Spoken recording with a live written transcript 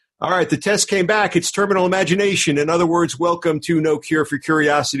All right, the test came back. It's terminal imagination. In other words, welcome to No Cure for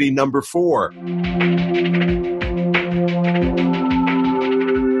Curiosity number 4.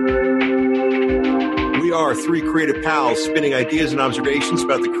 We are 3 creative pals spinning ideas and observations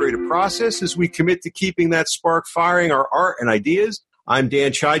about the creative process as we commit to keeping that spark firing our art and ideas. I'm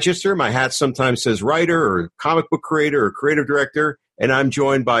Dan Chichester. My hat sometimes says writer or comic book creator or creative director, and I'm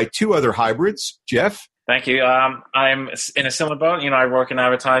joined by 2 other hybrids. Jeff? Thank you. I'm in a similar boat. I work in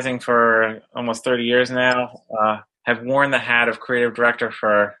advertising for almost 30 years now. Have worn the hat of creative director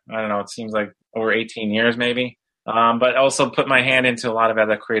for, it seems like over 18 years maybe. But also put my hand into a lot of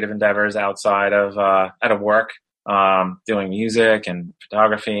other creative endeavors outside of out of work, doing music and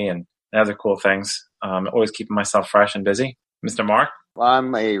photography and other cool things. Always keeping myself fresh and busy. Mr. Mark? Well,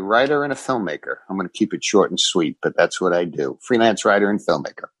 I'm a writer and a filmmaker. I'm going to keep it short and sweet, but that's what I do. Freelance writer and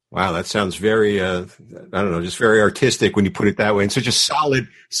filmmaker. Wow, that sounds very, just very artistic when you put it that way. In such a solid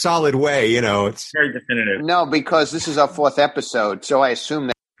way, It's very definitive. No, because this is our 4th episode, so I assume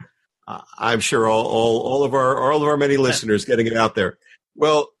that. I'm sure all of our many listeners getting it out there.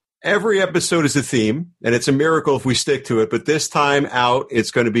 Well, every episode is a theme, and it's a miracle if we stick to it. But this time out,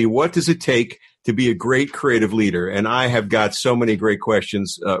 it's going to be, what does it take to be a great creative leader? And I have got so many great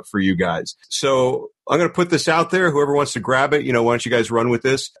questions for you guys. So I'm going to put this out there. Whoever wants to grab it, why don't you guys run with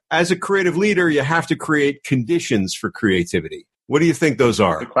this? As a creative leader, you have to create conditions for creativity. What do you think those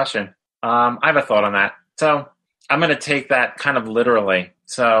are? Good question. I have a thought on that. So I'm going to take that kind of literally.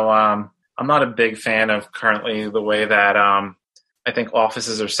 So I'm not a big fan of currently the way that I think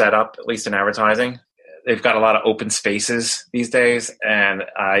offices are set up, at least in advertising. They've got a lot of open spaces these days, and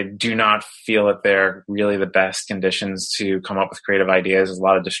I do not feel that they're really the best conditions to come up with creative ideas. There's a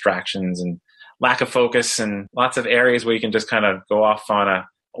lot of distractions and lack of focus and lots of areas where you can just kind of go off on a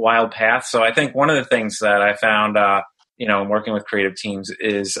wild path. So I think one of the things that I found, in working with creative teams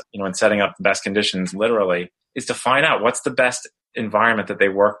is, in setting up the best conditions, literally, is to find out what's the best environment that they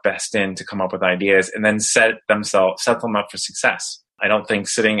work best in to come up with ideas, and then set them up for success. I don't think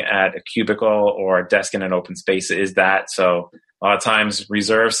sitting at a cubicle or a desk in an open space is that. So a lot of times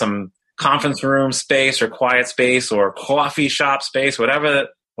reserve some conference room space or quiet space or coffee shop space, whatever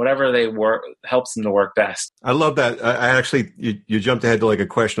they work helps them to work best. I love that. I actually, you jumped ahead to like a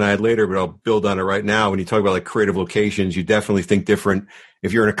question I had later, but I'll build on it right now. When you talk about like creative locations, you definitely think different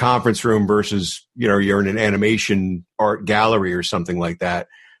if you're in a conference room versus, you're in an animation art gallery or something like that.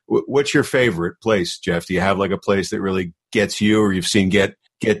 What's your favorite place, Jeff? Do you have like a place that really gets you, or you've seen get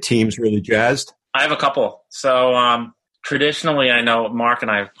teams really jazzed? I have a couple. So traditionally, I know Mark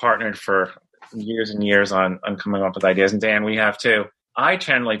and I have partnered for years and years on coming up with ideas, and Dan, we have too. I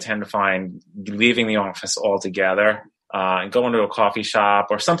generally tend to find leaving the office altogether and going to a coffee shop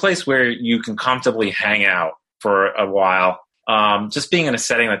or someplace where you can comfortably hang out for a while. Just being in a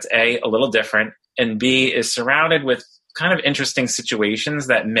setting that's A, a little different, and B, is surrounded with kind of interesting situations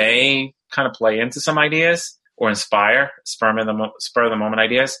that may kind of play into some ideas or inspire, spur the moment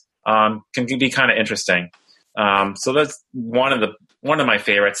ideas, can be kind of interesting. So that's one of my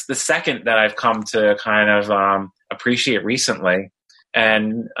favorites. The second that I've come to kind of appreciate recently,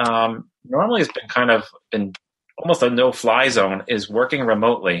 and normally it's been almost a no-fly zone, is working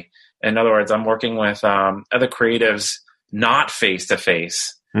remotely. In other words, I'm working with other creatives not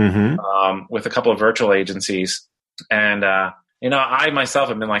face-to-face, with a couple of virtual agencies. And, I myself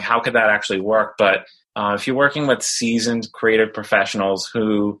have been like, how could that actually work? But if you're working with seasoned creative professionals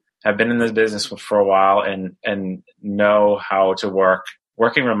who have been in this business for a while and know how to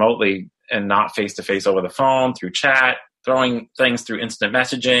working remotely and not face-to-face over the phone, through chat, throwing things through instant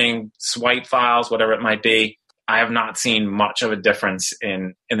messaging, swipe files, whatever it might be, I have not seen much of a difference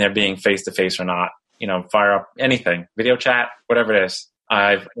in there being face-to-face or not. Fire up anything, video chat, whatever it is.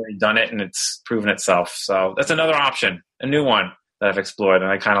 I've already done it, and it's proven itself. So that's another option, a new one that I've explored,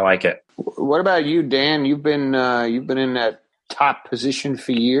 and I kind of like it. What about you, Dan? You've been in that top position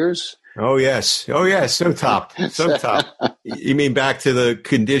for years. Oh yes, so top. You mean back to the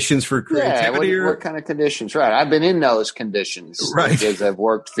conditions for creativity? Yeah, what kind of conditions? Right, I've been in those conditions, right, because I've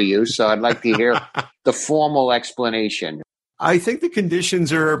worked for you. So I'd like to hear the formal explanation. I think the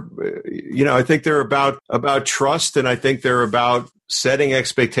conditions are, I think they're about trust, and I think they're about setting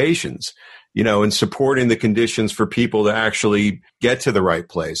expectations, and supporting the conditions for people to actually get to the right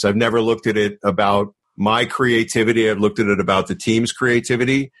place. I've never looked at it about my creativity. I've looked at it about the team's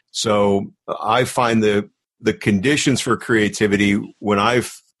creativity. So I find the conditions for creativity, when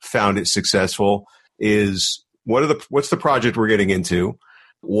I've found it successful, is what's the project we're getting into?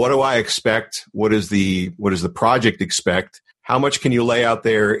 What do I expect? What does the project expect? How much can you lay out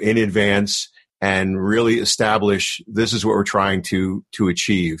there in advance? and really establish this is what we're trying to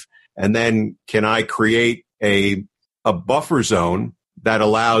achieve. And then can I create a buffer zone that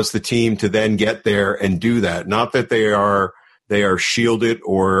allows the team to then get there and do that? Not that they are shielded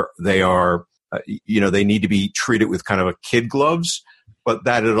or they are, they need to be treated with kind of a kid gloves, but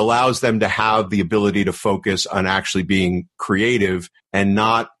that it allows them to have the ability to focus on actually being creative and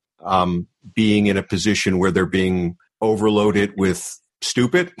not being in a position where they're being overloaded with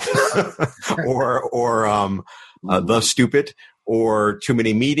stupid or the stupid or too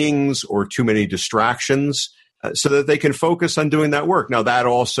many meetings or too many distractions, so that they can focus on doing that work. Now, that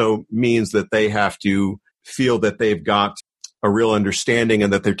also means that they have to feel that they've got a real understanding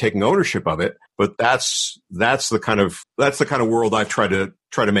and that they're taking ownership of it. But that's the kind of world I try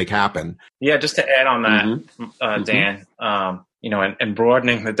to make happen. Yeah, just to add on that, Dan, and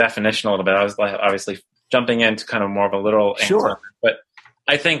broadening the definition a little bit. I was obviously jumping into kind of more of a literal answer, but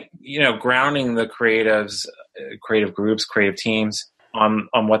I think grounding the creatives, creative groups, creative teams on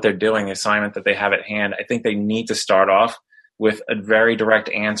what they're doing, the assignment that they have at hand. I think they need to start off with a very direct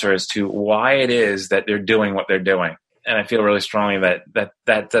answer as to why it is that they're doing what they're doing. And I feel really strongly that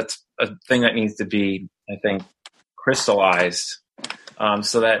that's a thing that needs to be, I think, crystallized,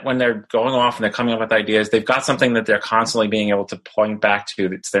 so that when they're going off and they're coming up with ideas, they've got something that they're constantly being able to point back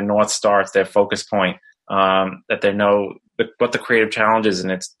to. It's their North Star, it's their focus point, that they know what the creative challenge is,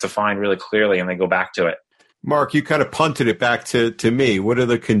 and it's defined really clearly, and they go back to it. Mark, you kind of punted it back to me. What are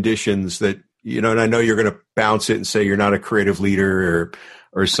the conditions that, and I know you're going to bounce it and say you're not a creative leader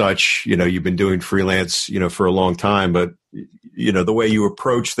or such, you've been doing freelance, for a long time, but, the way you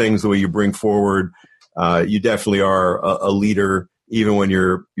approach things, the way you bring forward, you definitely are a leader, even when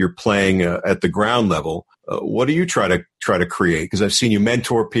you're playing at the ground level. What do you try to create? Because I've seen you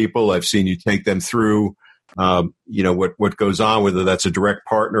mentor people. I've seen you take them through, what goes on, whether that's a direct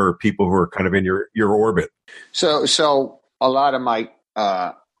partner or people who are kind of in your orbit. So a lot of my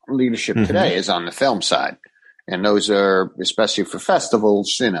leadership today is on the film side. And those are, especially for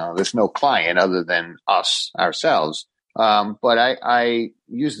festivals, there's no client other than ourselves. But I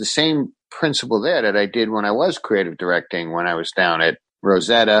use the same principle there that I did when I was creative directing, when I was down at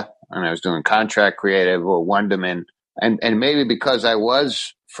Rosetta and I was doing contract creative or Wonderman. And maybe because I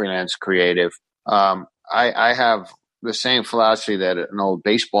was freelance creative, I have the same philosophy that an old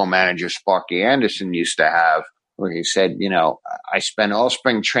baseball manager, Sparky Anderson, used to have, where he said, I spend all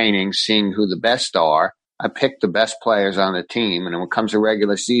spring training seeing who the best are. I pick the best players on the team, and then when it comes to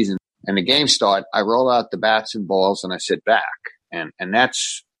regular season and the games start, I roll out the bats and balls and I sit back. And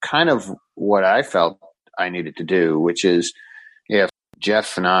that's kind of what I felt I needed to do, which is, if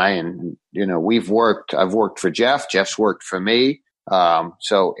Jeff and I, and, I've worked for Jeff, Jeff's worked for me.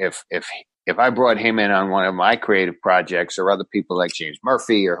 So if I brought him in on one of my creative projects or other people like James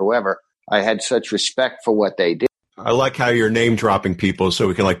Murphy or whoever, I had such respect for what they did. I like how you're name dropping people so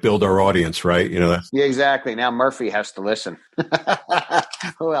we can build our audience, right? Yeah, exactly. Now Murphy has to listen.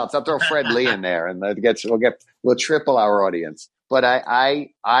 Who else? I'll throw Fred Lee in there and we'll triple our audience. But I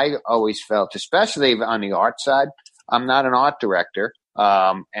always felt, especially on the art side, I'm not an art director.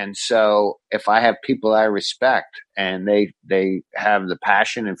 And so if I have people I respect and they have the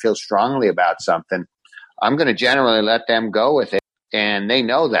passion and feel strongly about something, I'm going to generally let them go with it. And they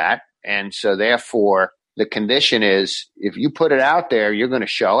know that. And so therefore, the condition is, if you put it out there, you're going to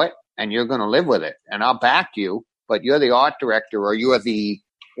show it and you're going to live with it. And I'll back you, but you're the art director or you're the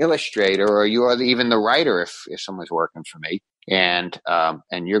illustrator or you're even the writer if someone's working for me. And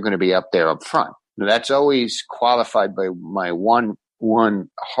you're going to be up there up front. Now, that's always qualified by my one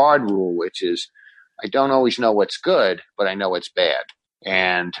hard rule, which is I don't always know what's good, but I know what's bad.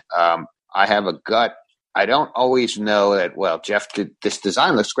 And I have a gut. I don't always know that, well, Jeff, this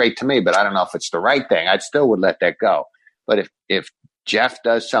design looks great to me, but I don't know if it's the right thing. I still would let that go. But if Jeff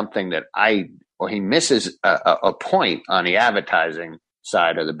does something that or he misses a point on the advertising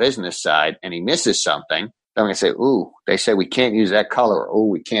side or the business side, and he misses something, then I'm going to say, ooh, they say we can't use that color. Or, ooh,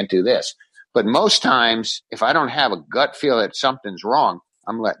 we can't do this. But most times, if I don't have a gut feel that something's wrong,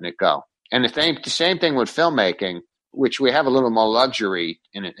 I'm letting it go. And the same thing with filmmaking, which we have a little more luxury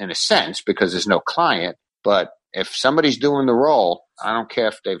in a sense because there's no client. But if somebody's doing the role, I don't care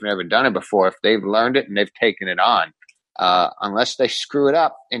if they've never done it before, if they've learned it and they've taken it on, unless they screw it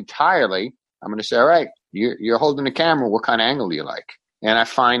up entirely, I'm going to say, all right, you're holding the camera. What kind of angle do you like? And I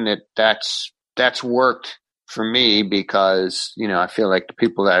find that's worked for me because, I feel like the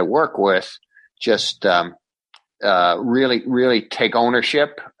people that I work with just really, really take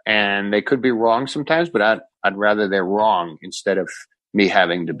ownership, and they could be wrong sometimes, but I'd rather they're wrong instead of me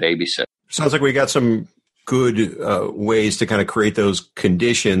having to babysit. Sounds like we got some good ways to kind of create those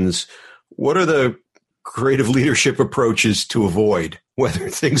conditions what are the creative leadership approaches to avoid, whether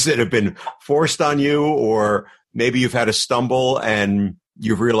things that have been forced on you, or maybe you've had a stumble and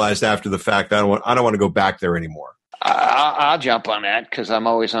you've realized after the fact, I don't want to go back there anymore? I'll jump on that because I'm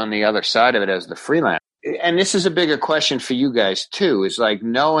always on the other side of it as the freelance. And this is a bigger question for you guys too, is like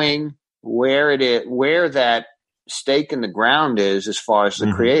knowing where that stake in the ground is as far as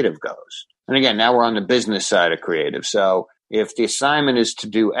the creative goes. And again, now we're on the business side of creative. So if the assignment is to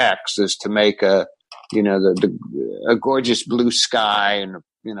do X, is to make a gorgeous blue sky and,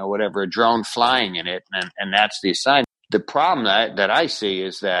 whatever, a drone flying in it, and that's the assignment. The problem that I see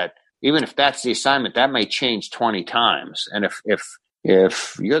is that even if that's the assignment, that may change 20 times. And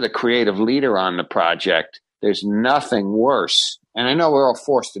if you're the creative leader on the project, there's nothing worse. And I know we're all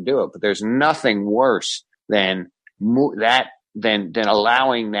forced to do it, but there's nothing worse than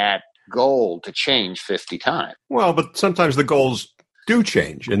allowing that goal to change 50 times. Well, but sometimes the goals do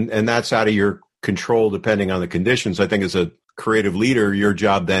change, and that's out of your control depending on the conditions. I think as a creative leader, your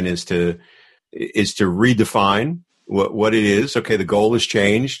job then is to redefine what it is. Okay, the goal has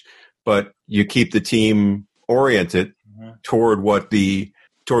changed, but you keep the team oriented toward what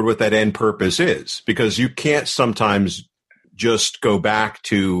that end purpose is, because you can't sometimes just go back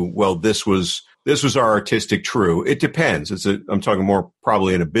to, well, this was our artistic true. It depends. I'm talking more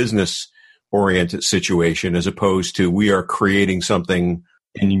probably in a business oriented situation, as opposed to we are creating something.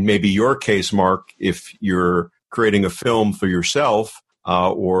 In maybe your case, Mark, if you're creating a film for yourself,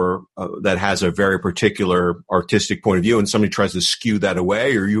 or that has a very particular artistic point of view, and somebody tries to skew that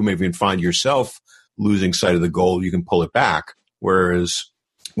away, or you may even find yourself losing sight of the goal, you can pull it back. Whereas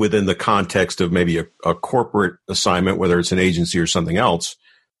within the context of maybe a corporate assignment, whether it's an agency or something else,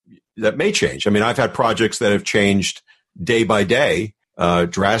 that may change. I mean, I've had projects that have changed day by day,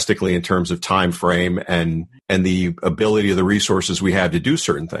 drastically in terms of time frame and the ability of the resources we have to do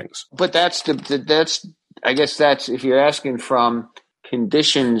certain things. But that's I guess that's if you're asking from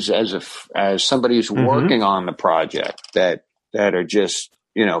conditions as somebody who's working on the project that are just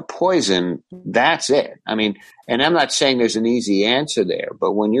poison. That's it. I mean, and I'm not saying there's an easy answer there,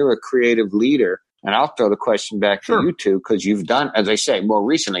 but when you're a creative leader, and I'll throw the question back to you two, because you've done, as I say, more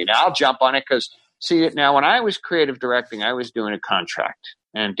recently. Now I'll jump on it because now when I was creative directing, I was doing a contract.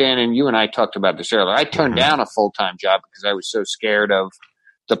 And Dan, and you and I talked about this earlier. I turned down a full-time job because I was so scared of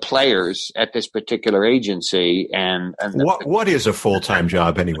the players at this particular agency. And what is a full-time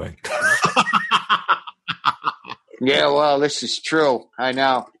job anyway? Yeah, well, this is true. I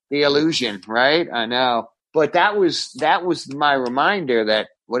know. The illusion, right? I know. But that was my reminder that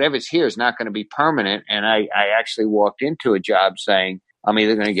whatever's here is not going to be permanent. And I actually walked into a job saying, I'm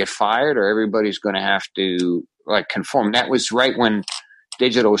either going to get fired or everybody's going to have to conform. That was right when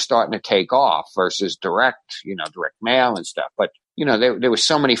digital was starting to take off versus direct mail and stuff. But, there was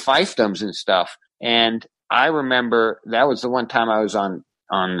so many fiefdoms and stuff. And I remember that was the one time I was on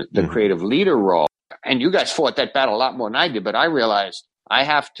the creative leader role. And you guys fought that battle a lot more than I did, but I realized I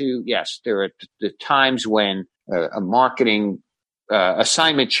have to, yes, there are the times when a marketing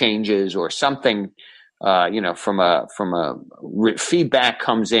assignment changes or something, feedback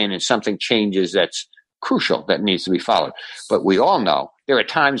comes in and something changes that's crucial that needs to be followed. But we all know there are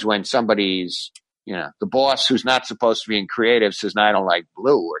times when somebody's, the boss who's not supposed to be in creative says, no, I don't like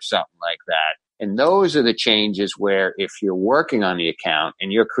blue or something like that. And those are the changes where if you're working on the account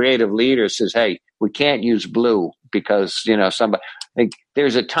and your creative leader says, hey, we can't use blue because,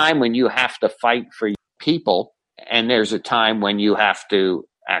 there's a time when you have to fight for people and there's a time when you have to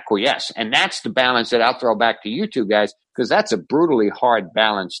acquiesce. And that's the balance that I'll throw back to you two guys, because that's a brutally hard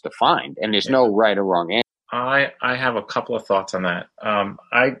balance to find. And there's no right or wrong answer. I have a couple of thoughts on that.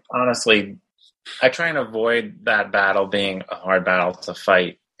 I try and avoid that battle being a hard battle to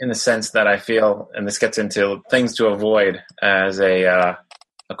fight, in the sense that I feel, and this gets into things to avoid as a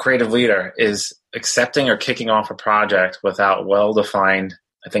creative leader, is accepting or kicking off a project without well-defined,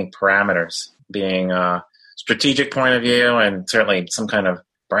 I think, parameters, being a strategic point of view and certainly some kind of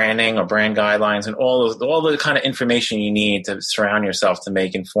branding or brand guidelines and all the kind of information you need to surround yourself to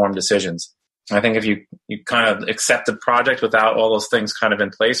make informed decisions. I think if you kind of accept the project without all those things kind of in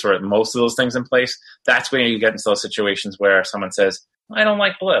place, or most of those things in place, that's where you get into those situations where someone says, I don't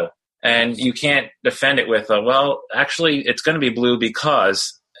like blue. And you can't defend it with, well, actually, it's going to be blue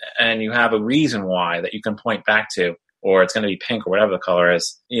because, and you have a reason why that you can point back to, or it's going to be pink or whatever the color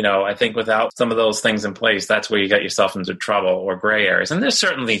is. I think without some of those things in place, that's where you get yourself into trouble or gray areas. And there's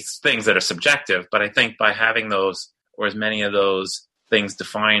certainly things that are subjective, but I think by having those, or as many of those things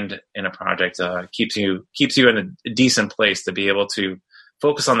defined in a project, keeps you in a decent place to be able to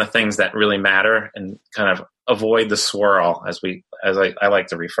focus on the things that really matter and kind of avoid the swirl, as I like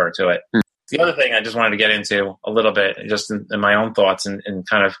to refer to it. The other thing I just wanted to get into a little bit, just in my own thoughts and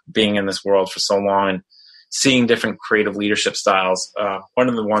kind of being in this world for so long and seeing different creative leadership styles. One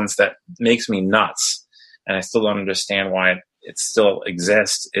of the ones that makes me nuts, and I still don't understand why it still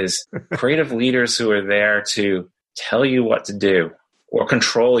exists, is creative leaders who are there to tell you what to do or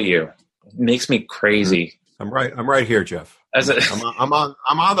control you. It makes me crazy. I'm right here, Jeff. I'm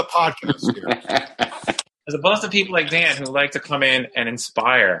on the podcast here. As opposed to people like Dan who like to come in and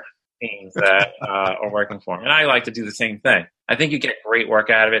inspire teams that are working for them. And I like to do the same thing. I think you get great work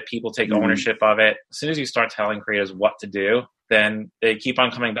out of it. People take ownership of it. As soon as you start telling creators what to do, then they keep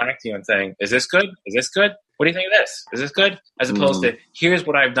on coming back to you and saying, is this good? Is this good? What do you think of this? Is this good? As opposed to, here's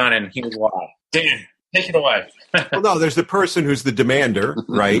what I've done and here's why. Dan, take it away. Well, no, there's the person who's the demander,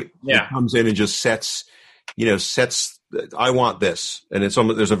 right? Yeah. Who comes in and just sets, I want this. And it's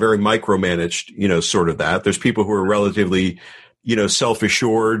almost, there's a very micromanaged, sort of that. There's people who are relatively,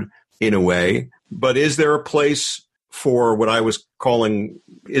 self-assured in a way. But is there a place for what I was calling,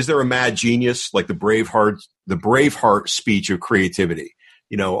 is there a mad genius, like the Braveheart speech of creativity?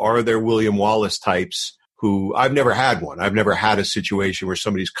 Are there William Wallace types who, I've never had one. I've never had a situation where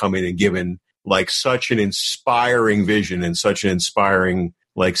somebody's come in and given like such an inspiring vision and such an inspiring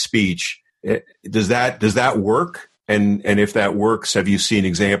like speech. Does that work? And if that works, have you seen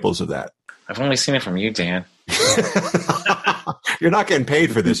examples of that? I've only seen it from you, Dan. You're not getting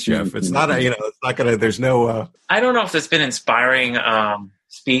paid for this, Jeff. It's not it's not gonna, there's no, I don't know if there's been inspiring,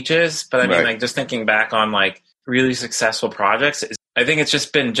 speeches, but I mean, like just thinking back on like really successful projects, I think it's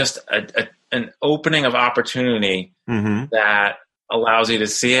just been an opening of opportunity that allows you to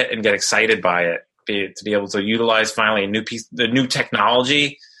see it and get excited by it, to be able to utilize finally the new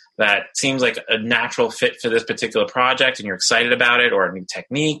technology that seems like a natural fit for this particular project, and you're excited about it, or a new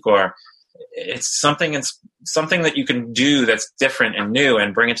technique, or it's something that you can do that's different and new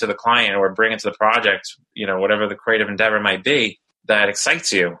and bring it to the client or bring it to the project, whatever the creative endeavor might be, that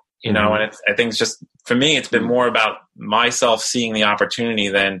excites you, and I think it's just, for me, it's been more about myself seeing the opportunity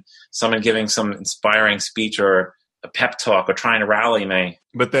than someone giving some inspiring speech or a pep talk or trying to rally me.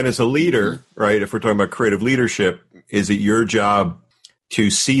 But then as a leader, right, if we're talking about creative leadership, is it your job to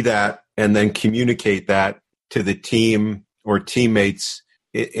see that and then communicate that to the team or teammates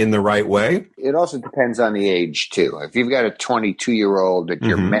in the right way? It also depends on the age too. If you've got a 22-year-old that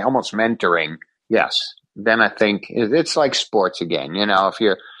you're almost mentoring, yes, then I think it's like sports again. If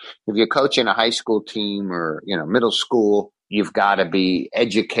you're coaching a high school team or middle school, you've got to be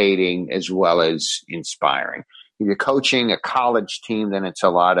educating as well as inspiring. If you're coaching a college team, then it's a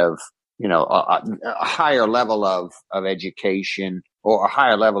lot of a higher level of education or a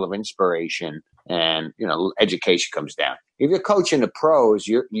higher level of inspiration, and education comes down. If you're coaching the pros,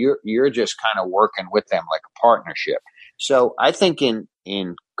 you're just kind of working with them like a partnership. So I think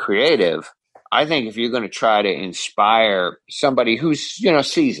in creative, I think if you're going to try to inspire somebody who's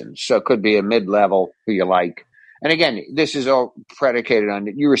seasoned, so it could be a mid-level who you like. And again, this is all predicated on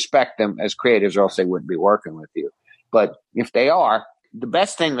you respect them as creatives, or else they wouldn't be working with you. But if they are, the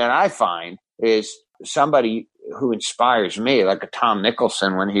best thing that I find is somebody who inspires me, like a Tom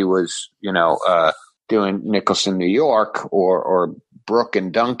Nicholson when he was, doing Nicholson, New York, or Brooke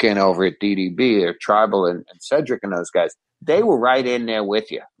and Duncan over at DDB, or Tribal and Cedric and those guys. They were right in there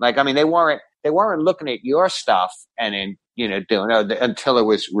with you. Like, I mean, they weren't looking at your stuff and then, doing until it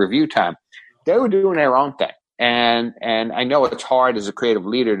was review time. They were doing their own thing. And I know it's hard as a creative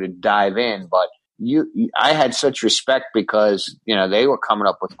leader to dive in, but I had such respect because, they were coming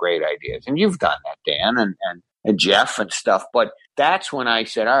up with great ideas. And you've done that, Dan, and Jeff and stuff. But that's when I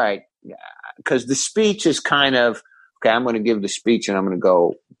said, all right, because the speech is kind of, okay, I'm going to give the speech and I'm going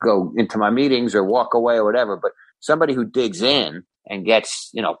to go into my meetings or walk away or whatever. But somebody who digs in and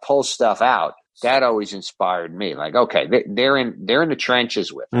gets, pulls stuff out, that always inspired me. Like, okay, they're in the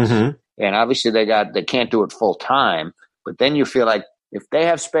trenches with us. And obviously they can't do it full time. But then you feel like if they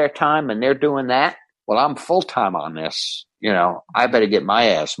have spare time and they're doing that, well, I'm full time on this. I better get my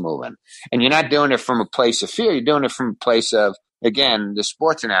ass moving. And you're not doing it from a place of fear. You're doing it from a place of, again, the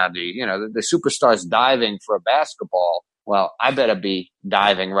sports analogy, the superstars diving for a basketball. Well, I better be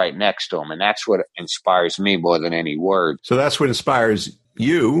diving right next to them. And that's what inspires me more than any word. So that's what inspires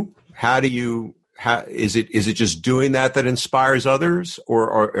you. Is it just doing that inspires others,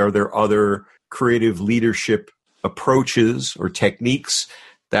 or are there other creative leadership approaches or techniques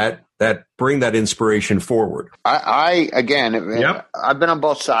that bring that inspiration forward? I've been on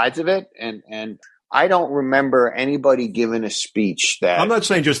both sides of it, and I don't remember anybody giving a speech that. I'm not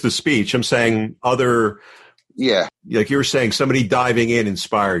saying just the speech. I'm saying other. Yeah. Like you were saying, somebody diving in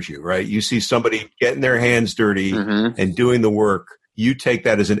inspires you, right? You see somebody getting their hands dirty and doing the work you take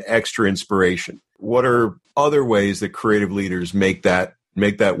that as an extra inspiration. What are other ways that creative leaders make that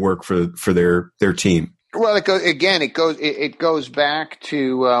work for their team? Well, it goes back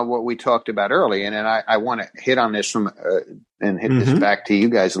to what we talked about earlier, and I want to hit on this and hit this back to you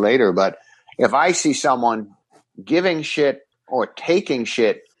guys later. But if I see someone giving shit or taking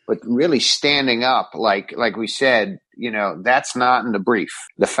shit, but really standing up, like we said, that's not in the brief.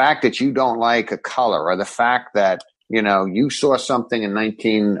 The fact that you don't like a color, or the fact that you saw something in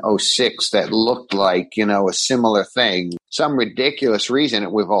 1906 that looked like a similar thing, some ridiculous reason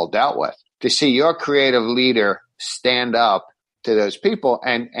that we've all dealt with. To see your creative leader stand up to those people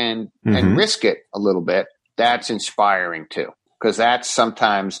and risk it a little bit, that's inspiring too. Because that's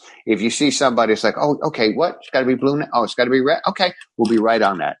sometimes, if you see somebody, it's like, oh, okay, what? It's got to be blue now? Oh, it's got to be red? Okay, we'll be right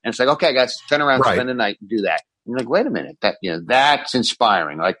on that. And it's like, okay, guys, turn around, spend the night, and do that. And you're like, wait a minute, that's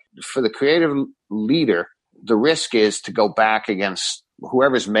inspiring. Like, for the creative leader, the risk is to go back against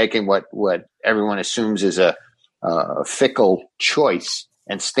whoever's making what everyone assumes is a fickle choice,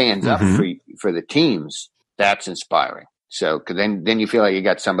 and stands up for the teams. That's inspiring. So, cause then you feel like you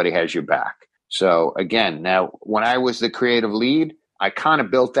got somebody has your back. So again, now when I was the creative lead, I kind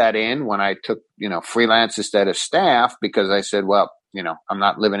of built that in when I took, freelance instead of staff, because I said, well, I'm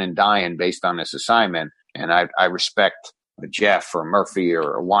not living and dying based on this assignment. And I respect Jeff or Murphy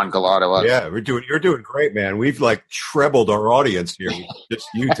or Juan Gallardo. Yeah, you're doing great, man. We've like trebled our audience here. Just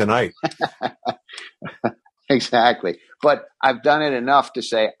you tonight. Exactly. But I've done it enough to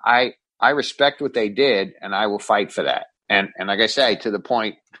say, I respect what they did, and I will fight for that. And like I say, to the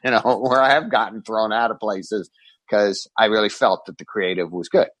point, where I have gotten thrown out of places because I really felt that the creative was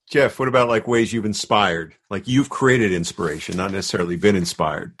good. Jeff, what about like ways you've inspired? Like, you've created inspiration, not necessarily been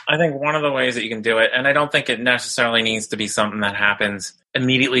inspired. I think one of the ways that you can do it, and I don't think it necessarily needs to be something that happens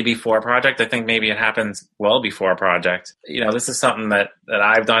immediately before a project. I think maybe it happens well before a project. This is something that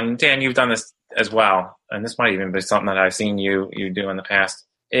I've done. Dan, you've done this as well. And this might even be something that I've seen you do in the past.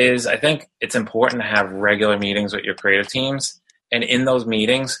 Is I think it's important to have regular meetings with your creative teams. And in those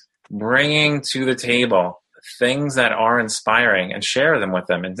meetings, bringing to the table things that are inspiring and share them with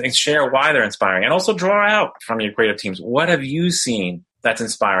them, and share why they're inspiring, and also draw out from your creative teams, what have you seen that's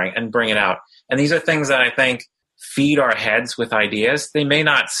inspiring, and bring it out. And these are things that I think feed our heads with ideas. They may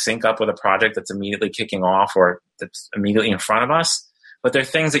not sync up with a project that's immediately kicking off or that's immediately in front of us, but they're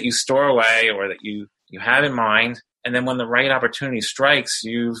things that you store away or that you have in mind. And then when the right opportunity strikes,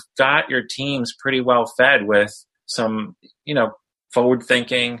 you've got your teams pretty well fed with some, forward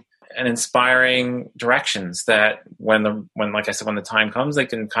thinking and inspiring directions that when the time comes, they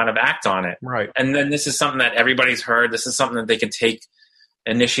can kind of act on it. Right. And then this is something that everybody's heard. This is something that they can take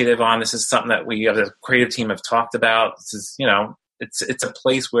initiative on. This is something that we as a creative team have talked about. This is, it's a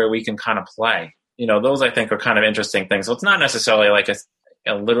place where we can kind of play. Those I think are kind of interesting things. So it's not necessarily like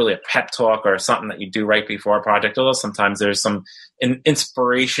literally a pep talk or something that you do right before a project, although sometimes there's some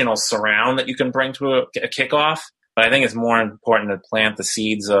inspirational surround that you can bring to a kickoff. But I think it's more important to plant the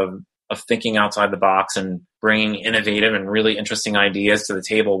seeds of thinking outside the box and bringing innovative and really interesting ideas to the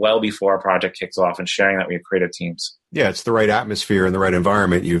table well before a project kicks off, and sharing that with your creative teams. Yeah, it's the right atmosphere and the right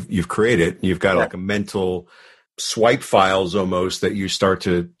environment you've created. You've got like a mental swipe files almost that you start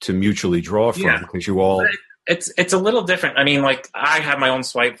to mutually draw from, because you all... It's a little different. I mean, like, I have my own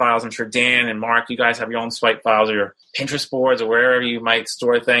swipe files. I'm sure Dan and Mark, you guys have your own swipe files or your Pinterest boards or wherever you might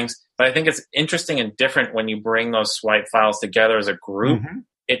store things. But I think it's interesting and different when you bring those swipe files together as a group. Mm-hmm.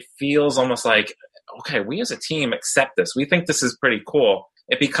 It feels almost like, okay, we as a team accept this. We think this is pretty cool.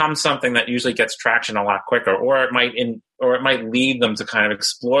 It becomes something that usually gets traction a lot quicker, or it might lead them to kind of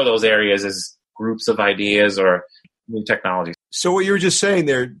explore those areas as groups of ideas or new technologies. So what you were just saying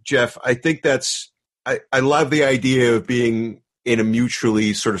there, Jeff, I think I love the idea of being in a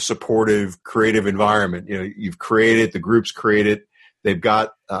mutually sort of supportive, creative environment. You've created, the group's created, they've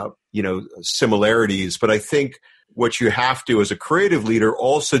got, similarities. But I think what you have to, as a creative leader,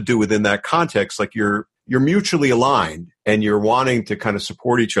 also do within that context, like you're mutually aligned and you're wanting to kind of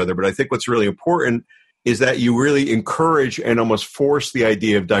support each other. But I think what's really important is that you really encourage and almost force the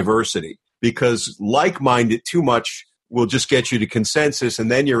idea of diversity, because like-minded too much will just get you to consensus, and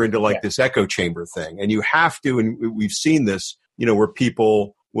then you're into this echo chamber thing. And you have to, and we've seen this, where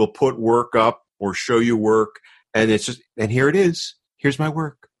people will put work up or show you work, and it's just, and here it is, here's my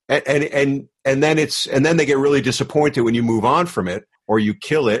work. And then they get really disappointed when you move on from it or you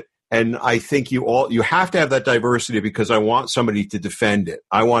kill it. And I think you have to have that diversity, because I want somebody to defend it.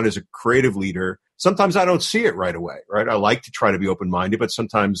 I want, as a creative leader, sometimes I don't see it right away, right? I like to try to be open-minded, but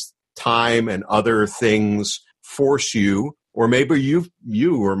sometimes time and other things force you, or maybe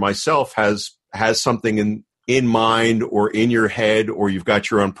you or myself has something in in mind or in your head, or you've got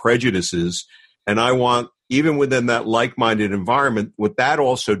your own prejudices. And I want, even within that like-minded environment, what that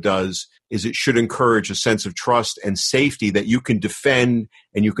also does is it should encourage a sense of trust and safety that you can defend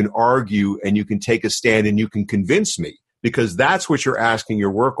and you can argue and you can take a stand and you can convince me, because that's what you're asking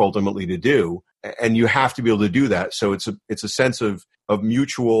your work ultimately to do. And you have to be able to do that. So it's a sense of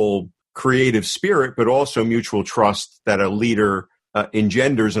mutual creative spirit, but also mutual trust that a leader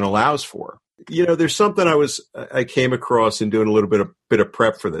engenders and allows for. You know, there's something I came across in doing a little bit of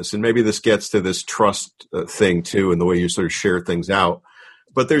prep for this, and maybe this gets to this trust thing too, and the way you sort of share things out.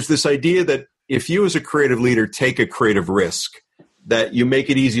 But there's this idea that if you as a creative leader take a creative risk, that you make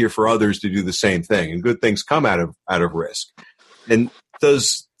it easier for others to do the same thing, and good things come out of risk. And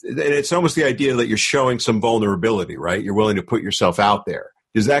it's almost the idea that you're showing some vulnerability, right? You're willing to put yourself out there.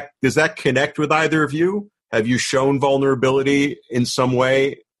 Does that connect with either of you? Have you shown vulnerability in some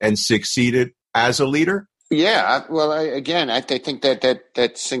way and succeeded as a leader? Yeah. Well, I think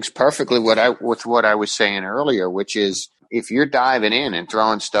that syncs perfectly with what I was saying earlier, which is if you're diving in and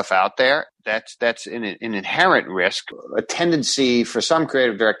throwing stuff out there, that's an inherent risk, a tendency for some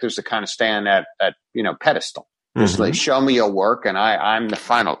creative directors to kind of stand at pedestal. Just like, show me your work and I'm the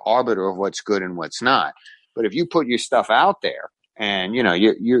final arbiter of what's good and what's not. But if you put your stuff out there and, you know,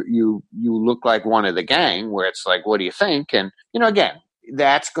 you look like one of the gang where it's like, what do you think? And, you know, again,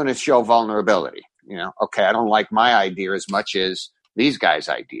 that's going to show vulnerability. You know, okay, I don't like my idea as much as these guys'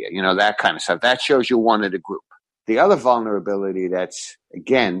 idea, you know, that kind of stuff. That shows you one of the group. The other vulnerability that's,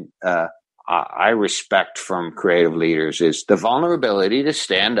 again, I respect from creative leaders is the vulnerability to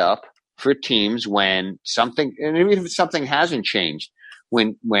stand up for teams when something, and even if something hasn't changed,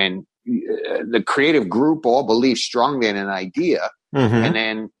 when the creative group all believes strongly in an idea, and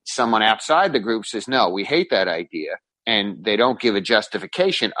then someone outside the group says, no, we hate that idea. And they don't give a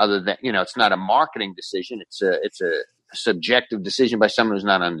justification other than, you know, it's not a marketing decision. It's a subjective decision by someone who's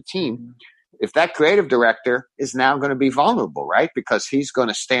not on the team. If that creative director is now going to be vulnerable, right? Because he's going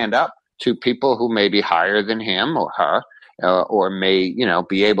to stand up to people who may be higher than him or her, or may, you know,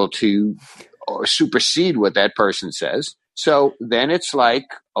 be able to or supersede what that person says. So then it's like,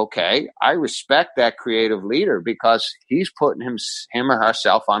 okay, I respect that creative leader because he's putting him or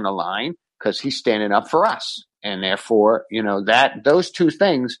herself on the line because he's standing up for us. And therefore, you know, that those two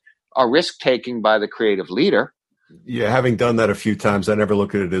things are risk-taking by the creative leader. Yeah, having done that a few times, I never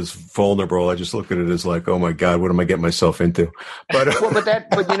look at it as vulnerable. I just look at it as like, oh my God, what am I getting myself into? But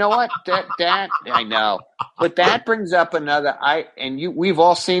but you know what? That I know. But that brings up another. We've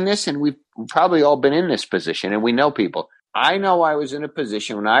all seen this, and we've probably all been in this position, and we know people. I know I was in a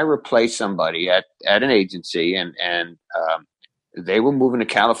position when I replaced somebody at an agency, and they were moving to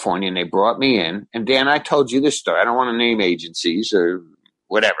California, and they brought me in. And Dan, I told you this story. I don't want to name agencies or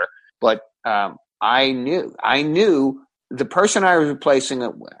whatever, but I knew the person I was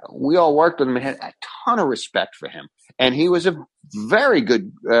replacing. We all worked with him and had a ton of respect for him. And he was a very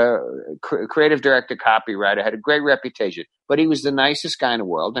good creative director, copywriter, had a great reputation. But he was the nicest guy in the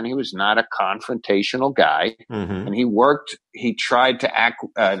world, and he was not a confrontational guy. And he tried to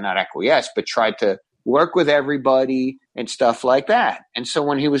not acquiesce, but tried to work with everybody and stuff like that. And so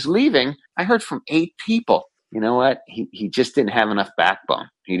when he was leaving, I heard from 8 people, you know what? He just didn't have enough backbone.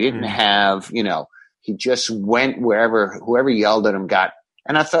 He didn't have, you know, he just went whoever yelled at him got.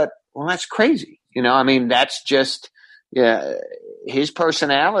 And I thought, well, that's crazy. You know, I mean, that's just his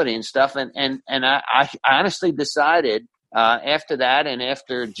personality and stuff. And I honestly decided after that, and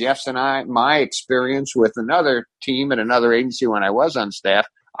after Jeff's and my experience with another team at another agency when I was on staff,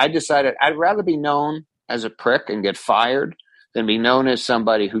 I decided I'd rather be known as a prick and get fired than be known as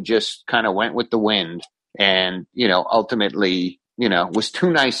somebody who just kind of went with the wind and, you know, ultimately, you know, was too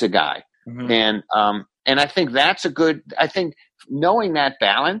nice a guy. And I think that's I think knowing that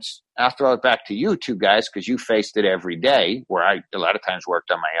balance, I'll throw it back to you two guys, because you faced it every day, where I a lot of times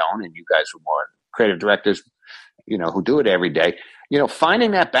worked on my own, and you guys were more creative directors, you know, who do it every day. You know,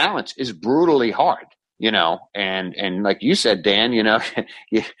 finding that balance is brutally hard, you know, and like you said, Dan, you know,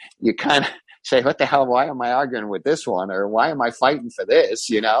 you kind of say, what the hell, why am I arguing with this one? Or why am I fighting for this?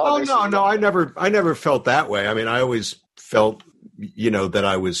 You know? Oh, no, I never felt that way. I mean, I always felt, you know, that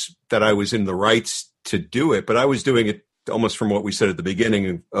I was in the rights to do it, but I was doing it almost from what we said at the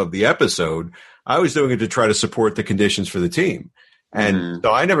beginning of the episode. I was doing it to try to support the conditions for the team. And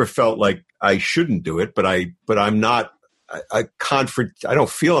so I never felt like I shouldn't do it, but I'm not I don't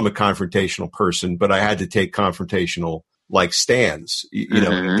feel I'm a confrontational person, but I had to take confrontational like stands, you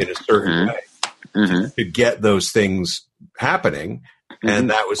know, in a certain way to get those things happening.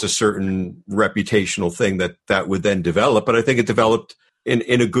 And that was a certain reputational thing that would then develop. But I think it developed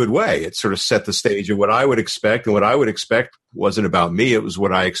in a good way. It sort of set the stage of what I would expect, and what I would expect wasn't about me. It was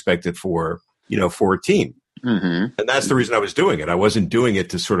what I expected for a team. And that's the reason I was doing it. I wasn't doing it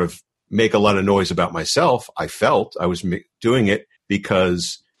to sort of make a lot of noise about myself. I felt I was doing it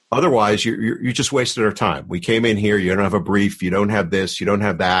because otherwise you just wasted our time. We came in here. You don't have a brief. You don't have this. You don't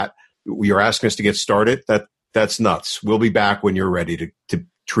have that. You're asking us to get started. That's nuts. We'll be back when you're ready to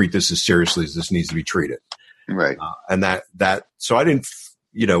treat this as seriously as this needs to be treated. Right. And so I didn't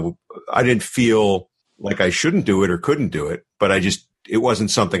feel like I shouldn't do it or couldn't do it, but it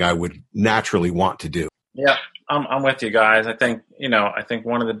wasn't something I would naturally want to do. Yeah, I'm with you guys. I think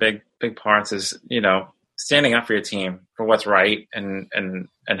one of the big parts is, standing up for your team for what's right and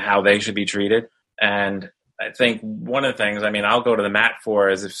how they should be treated. And I think one of the things, I'll go to the mat for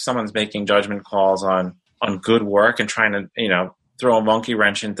is if someone's making judgment calls on good work and trying to, throw a monkey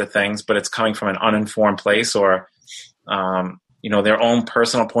wrench into things, but it's coming from an uninformed place or, their own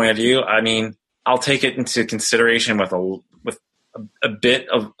personal point of view. I'll take it into consideration with a bit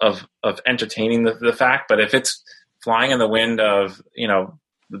of entertaining the fact, but if it's flying in the wind of,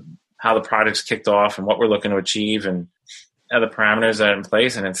 how the project's kicked off and what we're looking to achieve and other parameters that are in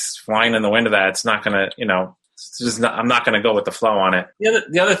place, and it's flying in the wind of that, it's not going to, I'm not going to go with the flow on it.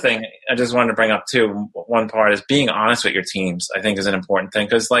 The other thing I just wanted to bring up too, one part is being honest with your teams, I think is an important thing.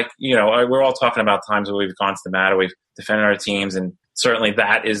 Cause we're all talking about times where we've gone to the mat, we've defended our teams, and certainly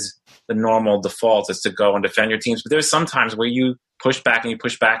that is the normal default is to go and defend your teams. But there's some times where you push back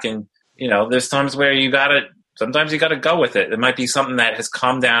and, there's times where sometimes you got to go with it. It might be something that has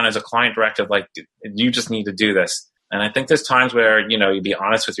come down as a client directive, like you just need to do this. And I think there's times where, you be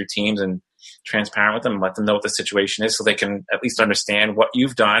honest with your teams and transparent with them and let them know what the situation is so they can at least understand what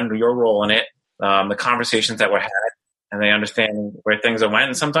you've done, your role in it, the conversations that were had, and they understand where things went.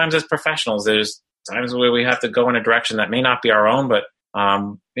 And sometimes as professionals, there's times where we have to go in a direction that may not be our own, but,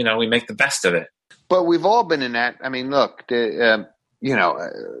 we make the best of it. But we've all been in that. Look,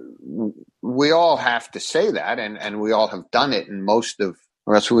 we all have to say that, and we all have done it in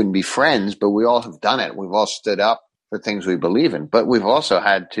or else we wouldn't be friends, but we all have done it. We've all stood up for things we believe in, but we've also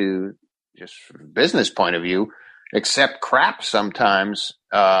had to, just from a business point of view, accept crap sometimes,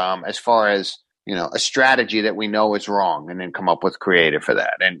 as far as, a strategy that we know is wrong and then come up with creative for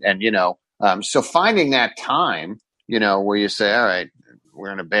that. So finding that time, where you say, all right,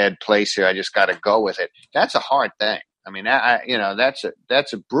 we're in a bad place here. I just got to go with it. That's a hard thing.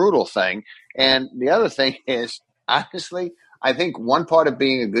 That's a brutal thing. And the other thing is, honestly, I think one part of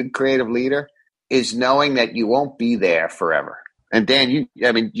being a good creative leader is knowing that you won't be there forever. And Dan,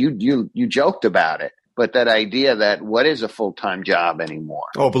 you joked about it, but that idea that what is a full-time job anymore?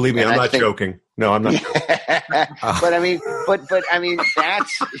 Oh, believe me, I'm not joking. No, I'm not joking. But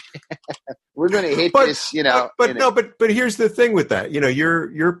that's we're going to hit this, But here's the thing with that.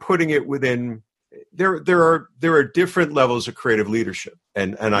 You're putting it within. There are different levels of creative leadership,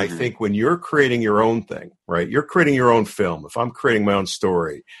 and I think when you're creating your own thing, right? You're creating your own film. If I'm creating my own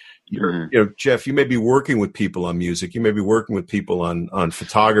story. Jeff, you may be working with people on music. You may be working with people on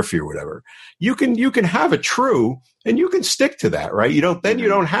photography or whatever. You can have a true, and you can stick to that, right? You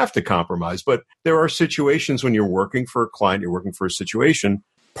don't have to compromise. But there are situations when you're working for a client, you're working for a situation.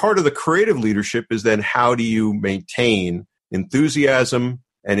 Part of the creative leadership is then how do you maintain enthusiasm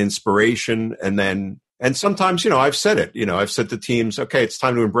and inspiration, and sometimes, I've said it. I've said to teams, okay, it's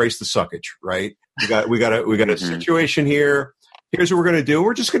time to embrace the suckage, right? We got a situation here. Here's what we're going to do.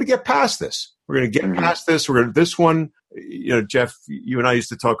 We're just going to get past this. We're going to get past this. We're going to this one. Jeff, you and I used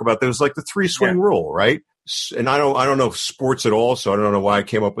to talk about. There was like the 3-swing rule, right? And I don't know sports at all, so I don't know why I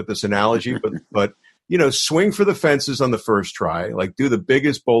came up with this analogy. But swing for the fences on the first try. Like do the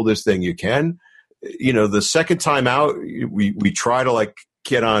biggest, boldest thing you can. The second time out, we try to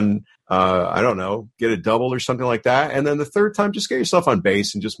get on. Get a double or something like that. And then the third time, just get yourself on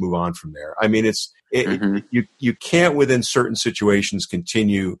base and just move on from there. You can't within certain situations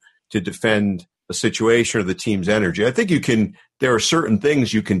continue to defend a situation or the team's energy. I think there are certain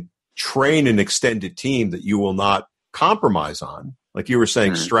things you can train an extended team that you will not compromise on. Like you were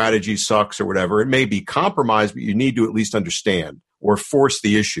saying, strategy sucks or whatever. It may be compromised, but you need to at least understand or force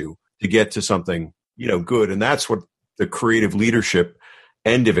the issue to get to something, good. And that's what the creative leadership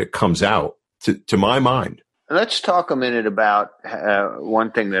end of it comes out to my mind. Let's talk a minute about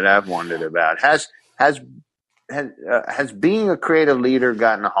one thing that I've wondered about. Has being a creative leader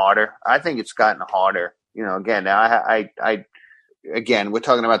gotten harder? I think it's gotten harder. Again, we're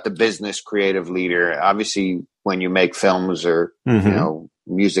talking about the business creative leader. Obviously, when you make films or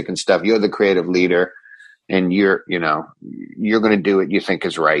music and stuff, you're the creative leader, and you're going to do what you think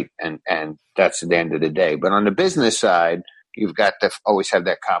is right, and that's at the end of the day. But on the business side, you've got to always have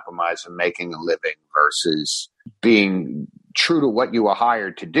that compromise of making a living versus being true to what you were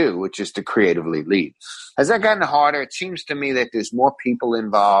hired to do, which is to creatively lead. Has that gotten harder? It seems to me that there's more people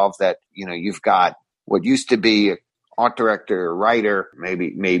involved, that, you've got what used to be art director, writer,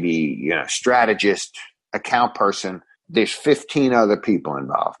 maybe strategist, account person. There's 15 other people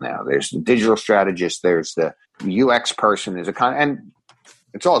involved now. There's the digital strategist. There's the UX person. And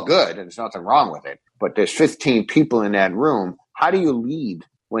it's all good, and there's nothing wrong with it. But there's 15 people in that room. How do you lead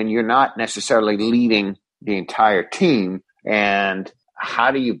when you're not necessarily leading the entire team? And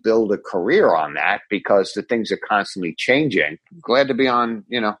how do you build a career on that? Because the things are constantly changing. I'm glad to be on,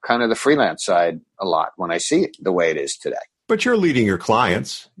 kind of the freelance side a lot when I see it the way it is today. But you're leading your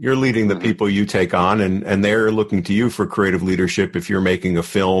clients. You're leading the people you take on, and they're looking to you for creative leadership if you're making a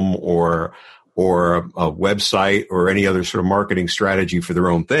film or a website or any other sort of marketing strategy for their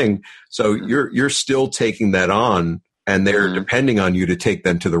own thing. So you're still taking that on, and they're depending on you to take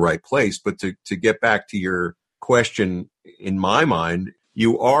them to the right place. But to get back to your question, in my mind,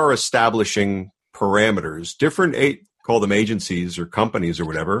 you are establishing parameters. Different, call them agencies or companies or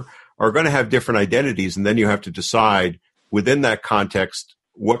whatever, are going to have different identities. And then you have to decide within that context,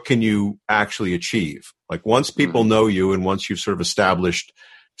 what can you actually achieve? Like once people know you and once you've sort of established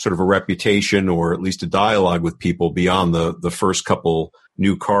sort of a reputation or at least a dialogue with people beyond the first couple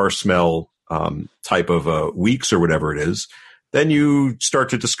new car smell type of weeks or whatever it is, then you start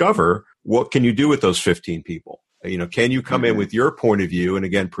to discover what can you do with those 15 people. Can you come in with your point of view and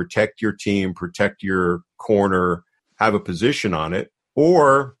again, protect your team, protect your corner, have a position on it,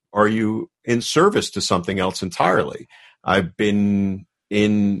 or are you in service to something else entirely? I've been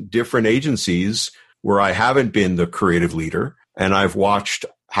in different agencies where I haven't been the creative leader, and I've watched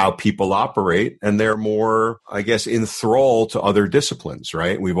how people operate, and they're more, I guess, in thrall to other disciplines,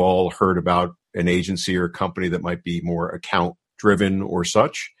 right? We've all heard about an agency or a company that might be more account driven or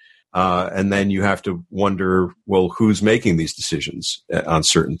such. And then you have to wonder, well, who's making these decisions on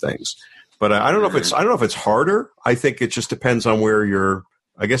certain things? But I don't know if it's harder. I think it just depends on where you're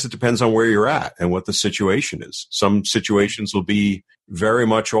at and what the situation is. Some situations will be very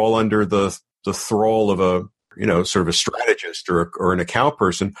much all under the thrall of a, sort of a strategist or an account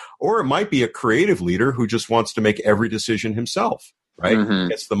person, or it might be a creative leader who just wants to make every decision himself, right?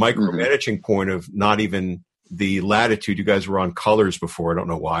 It's the micromanaging point of not even the latitude. You guys were on colors before. I don't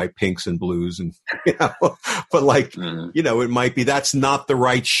know why, pinks and blues and, but like, it might be, that's not the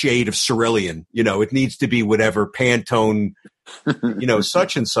right shade of cerulean. It needs to be whatever Pantone,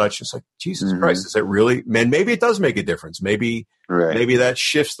 such and such. It's like, Jesus Christ, is it really? Man, maybe it does make a difference. Maybe that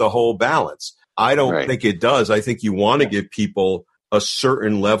shifts the whole balance. I don't think it does. I think you want to give people a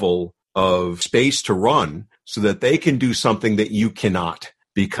certain level of space to run so that they can do something that you cannot,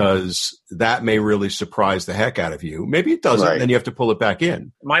 because that may really surprise the heck out of you. Maybe it doesn't, then you have to pull it back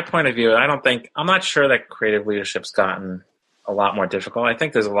in. My point of view, I'm not sure that creative leadership's gotten a lot more difficult. I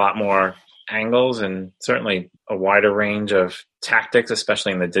think there's a lot more angles and certainly a wider range of tactics,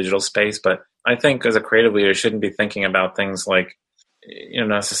 especially in the digital space. But I think as a creative leader, you shouldn't be thinking about things like,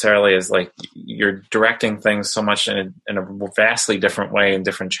 necessarily as like you're directing things so much in a vastly different way in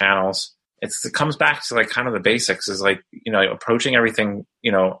different channels. It comes back to like kind of the basics is like, approaching everything,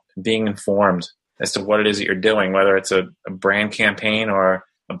 being informed as to what it is that you're doing, whether it's a brand campaign or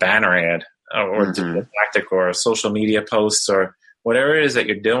a banner ad or a tactic or a social media posts or whatever it is that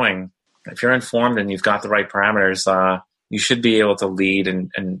you're doing. If you're informed and you've got the right parameters, you should be able to lead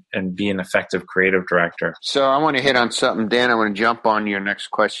and be an effective creative director. So I want to hit on something, Dan. I want to jump on your next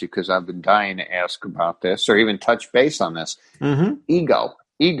question because I've been dying to ask about this or even touch base on this. Ego.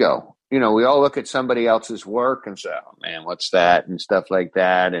 We all look at somebody else's work and say, oh, man, what's that? And stuff like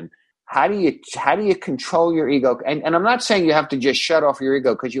that. And how do you control your ego? And I'm not saying you have to just shut off your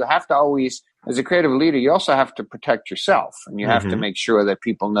ego, because you have to always, as a creative leader, you also have to protect yourself. And you have to make sure that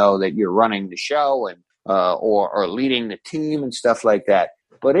people know that you're running the show and or leading the team and stuff like that.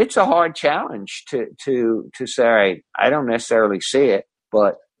 But it's a hard challenge to say, all right, I don't necessarily see it,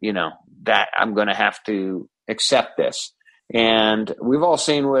 but that I'm going to have to accept this. And we've all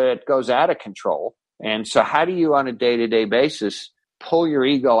seen where it goes out of control. And so how do you on a day-to-day basis pull your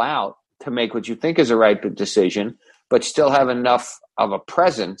ego out to make what you think is a right decision, but still have enough of a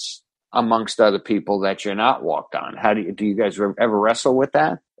presence amongst other people that you're not walked on? Do you guys ever wrestle with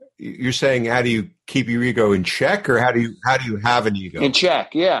that? You're saying, how do you keep your ego in check, or how do you have an ego in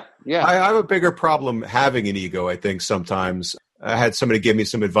check? Yeah. I have a bigger problem having an ego. I think sometimes I had somebody give me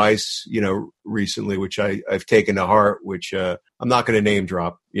some advice, recently, which I've taken to heart, which I'm not going to name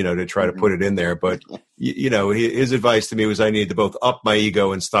drop, to try to put it in there. But, his advice to me was I needed to both up my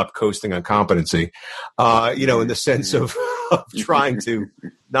ego and stop coasting on competency, in the sense of trying to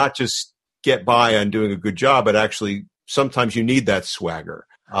not just get by on doing a good job, but actually sometimes you need that swagger.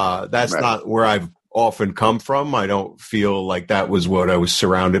 That's right. Not where I've often come from. I don't feel like that was what I was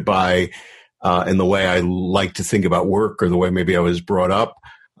surrounded by in the way I like to think about work or the way maybe I was brought up.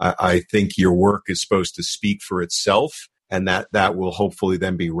 I think your work is supposed to speak for itself, and that will hopefully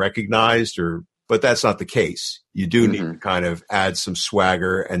then be recognized, but that's not the case. You do need to kind of add some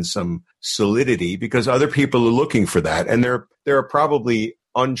swagger and some solidity because other people are looking for that. And there are probably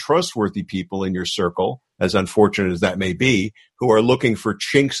untrustworthy people in your circle, as unfortunate as that may be, who are looking for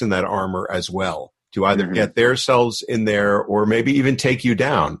chinks in that armor as well to either get themselves in there or maybe even take you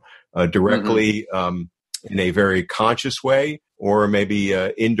down directly in a very conscious way, or maybe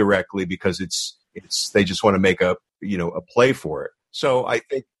indirectly because they just want to make a play for it. So I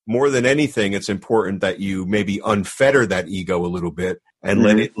think more than anything, it's important that you maybe unfetter that ego a little bit and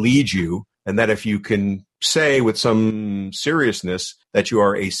let it lead you. And that if you can say with some seriousness that you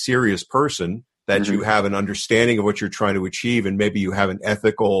are a serious person, that you have an understanding of what you're trying to achieve, and maybe you have an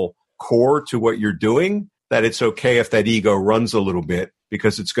ethical core to what you're doing, that it's okay if that ego runs a little bit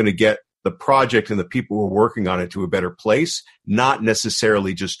because it's going to get the project and the people who are working on it to a better place, not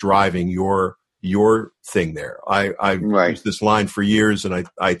necessarily just driving your thing there. I've used this line for years, and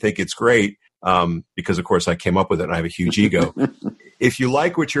I think it's great because, of course, I came up with it and I have a huge ego. If you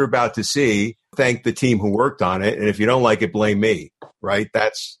like what you're about to see, thank the team who worked on it. And if you don't like it, blame me, right?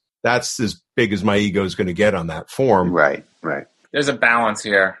 That's as big as my ego is going to get on that form. Right. There's a balance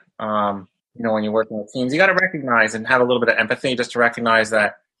here. When you're working with teams, you got to recognize and have a little bit of empathy just to recognize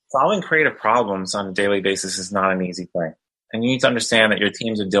that solving creative problems on a daily basis is not an easy thing. And you need to understand that your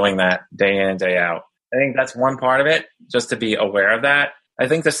teams are doing that day in and day out. I think that's one part of it, just to be aware of that. I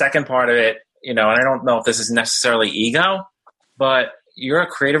think the second part of it, and I don't know if this is necessarily ego, but you're a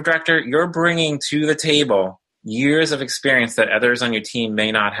creative director. You're bringing to the table years of experience that others on your team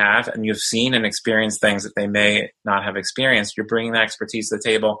may not have, and you've seen and experienced things that they may not have experienced. You're bringing that expertise to the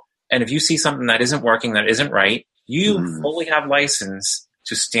table. And if you see something that isn't working, that isn't right, you fully have license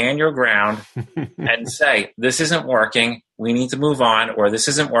to stand your ground and say, this isn't working, we need to move on, or this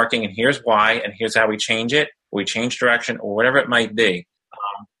isn't working, and here's why, and here's how we change it, or we change direction, or whatever it might be.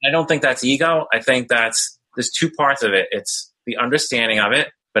 I don't think that's ego. I think there's two parts of it. It's the understanding of it,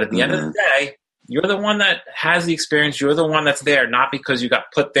 but at the end of the day, you're the one that has the experience. You're the one that's there, not because you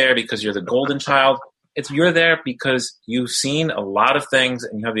got put there because you're the golden child. You're there because you've seen a lot of things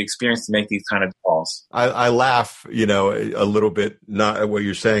and you have the experience to make these kind of calls. I laugh, a little bit, not at what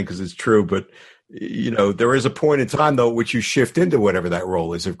you're saying because it's true, but there is a point in time though which you shift into whatever that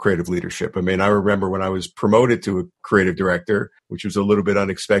role is of creative leadership. I mean, I remember when I was promoted to a creative director, which was a little bit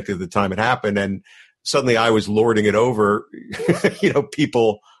unexpected at the time it happened, and suddenly I was lording it over,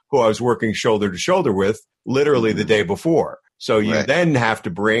 people who I was working shoulder to shoulder with literally the day before. So you then have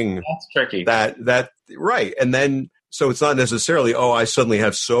to bring that's tricky. that right. And then, so it's not necessarily, I suddenly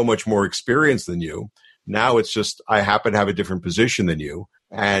have so much more experience than you. Now it's just, I happen to have a different position than you.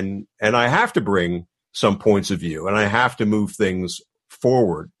 And I have to bring some points of view and I have to move things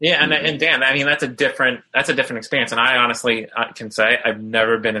forward. Yeah. And Dan, I mean, that's a different experience. And I honestly can say I've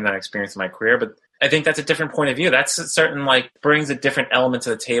never been in that experience in my career, but I think that's a different point of view. That's a certain, brings a different element to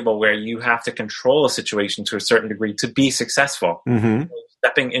the table where you have to control a situation to a certain degree to be successful.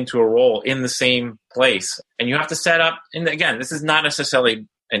 Stepping into a role in the same place. And you have to set up, and again, this is not necessarily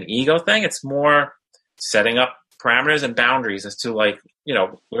an ego thing. It's more setting up parameters and boundaries as to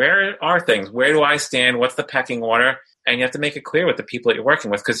where are things? Where do I stand? What's the pecking order? And you have to make it clear with the people that you're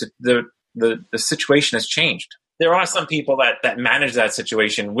working with because the situation has changed. There are some people that manage that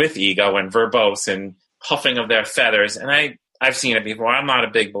situation with ego and verbose and puffing of their feathers. And I've seen it before. I'm not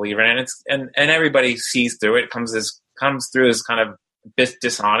a big believer in it. And everybody sees through it. It comes through as kind of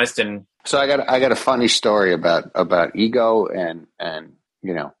dishonest. And so I got a funny story about ego and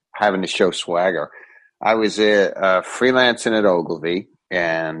having to show swagger. I was freelancing at Ogilvy,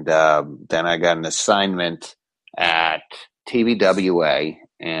 and then I got an assignment at TBWA,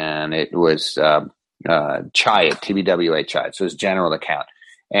 and it was Chiat, TBWA Chiat. So it was general account.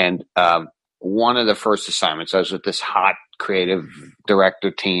 And one of the first assignments, I was with this hot creative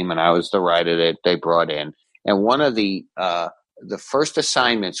director team, and I was the writer that they brought in. And one of the first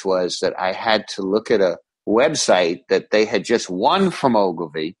assignments was that I had to look at a website that they had just won from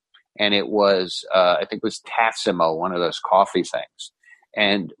Ogilvy, and it was, I think it was Tassimo, one of those coffee things.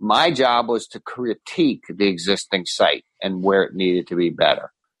 And my job was to critique the existing site and where it needed to be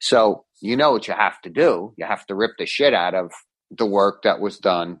better. So you know what you have to do. You have to rip the shit out of the work that was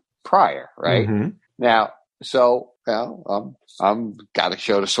done prior, right? Mm-hmm. Now, so I'm got to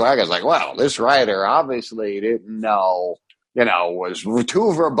show the swag. I was like, well, this writer obviously didn't know, was too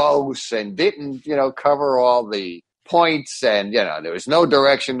verbose and didn't, cover all the points, and there was no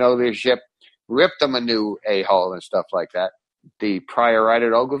direction, no leadership. Ripped them a new a-hole and stuff like that. The prior writer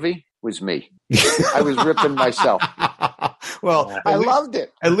at Ogilvy was me. I was ripping myself. Well, I loved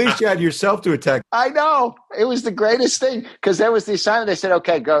it. At least you had yourself to attack. I know. It was the greatest thing because that was the assignment. They said,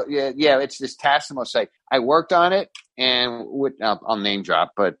 okay, go. Yeah, it's this Tassimo site. I worked on it, and I'll name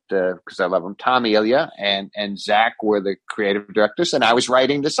drop, but because I love them, Tom Ilya and Zach were the creative directors, and I was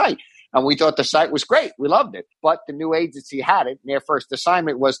writing the site. And we thought the site was great. We loved it. But the new agency had it, and their first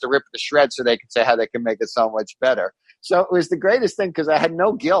assignment was to rip it to shreds so they could say how they can make it so much better. So it was the greatest thing because I had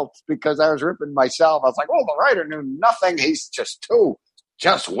no guilt because I was ripping myself. I was like, oh, the writer knew nothing. He's just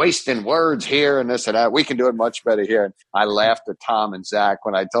wasting words here and this and that. We can do it much better here. And I laughed at Tom and Zach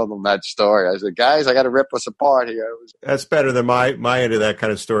when I told them that story. I said, guys, I got to rip us apart here. That's better than my end of that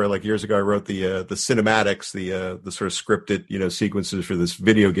kind of story. Like years ago, I wrote the cinematics, the sort of scripted, sequences for this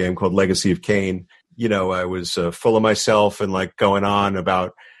video game called Legacy of Kain. I was full of myself and like going on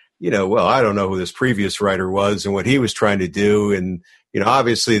about, well, I don't know who this previous writer was and what he was trying to do. And,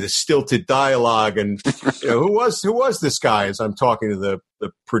 obviously the stilted dialogue and, who was this guy as I'm talking to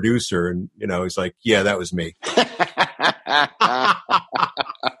the producer and, he's like, yeah, that was me.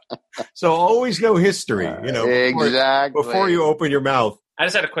 So always know history, exactly. before you open your mouth. I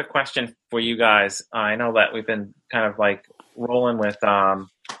just had a quick question for you guys. I know that we've been kind of like rolling with,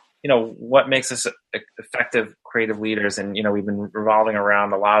 what makes us effective creative leaders. And, we've been revolving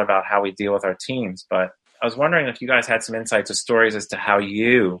around a lot about how we deal with our teams. But I was wondering if you guys had some insights or stories as to how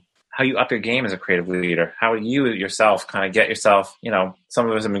you up your game as a creative leader, how you yourself kind of get yourself, some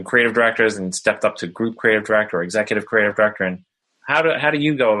of us have been creative directors and stepped up to group creative director or executive creative director. And how do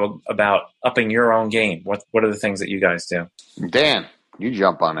you go about upping your own game? What are the things that you guys do? Dan, you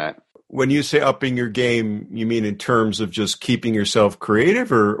jump on that. When you say upping your game, you mean in terms of just keeping yourself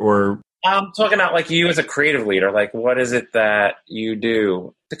creative or? I'm talking about like you as a creative leader, like what is it that you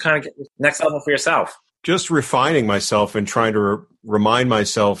do to kind of get the next level for yourself? Just refining myself and trying to remind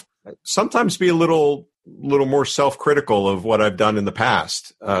myself, sometimes be a little more self-critical of what I've done in the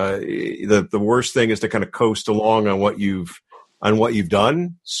past. The worst thing is to kind of coast along on what you've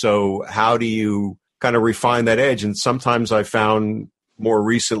done. So how do you kind of refine that edge? And sometimes I found more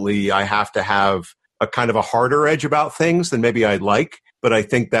recently I have to have a kind of a harder edge about things than maybe I'd like, but I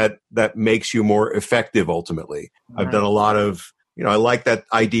think that makes you more effective ultimately. Right. I've done a lot of, I like that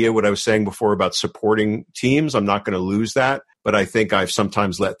idea, what I was saying before about supporting teams. I'm not going to lose that, but I think I've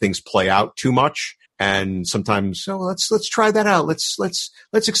sometimes let things play out too much. And sometimes, let's try that out. Let's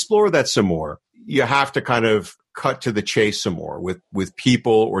explore that some more. You have to kind of cut to the chase some more with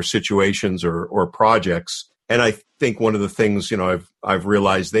people or situations or projects. And I think one of the things, I've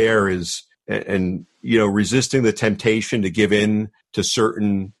realized there is, and resisting the temptation to give in to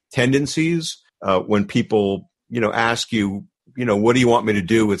certain tendencies, when people, ask you, what do you want me to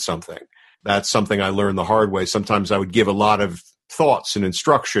do with something? That's something I learned the hard way. Sometimes I would give a lot of thoughts and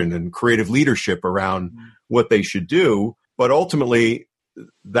instruction and creative leadership around what they should do. But ultimately,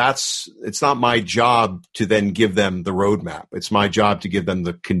 it's not my job to then give them the roadmap. It's my job to give them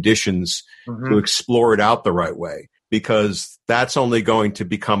the conditions to explore it out the right way, because that's only going to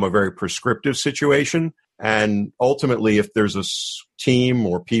become a very prescriptive situation. And ultimately, if there's a team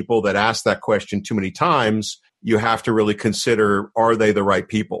or people that ask that question too many times, you have to really consider, are they the right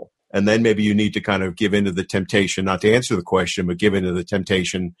people? And then maybe you need to kind of give into the temptation, not to answer the question, but give into the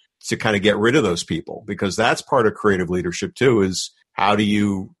temptation to kind of get rid of those people, because that's part of creative leadership too, is how do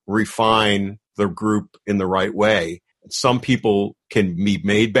you refine the group in the right way? Some people can be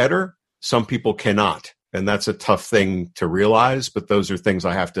made better. Some people cannot. And that's a tough thing to realize, but those are things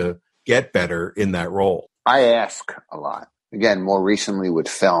I have to get better in that role. I ask a lot. Again, more recently with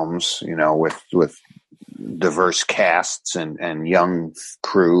films, with diverse casts and young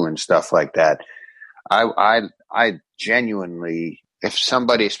crew and stuff like that. I genuinely, if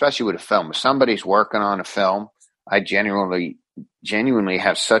somebody, especially with a film, if somebody's working on a film, I genuinely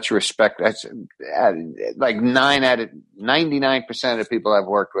have such respect. That's like 99% of the people I've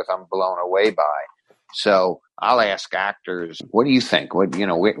worked with, I'm blown away by. So I'll ask actors, what do you think? What,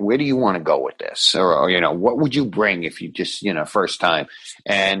 where do you want to go with this? Or, what would you bring if you just, first time?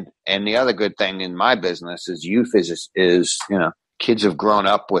 And the other good thing in my business is youth is, kids have grown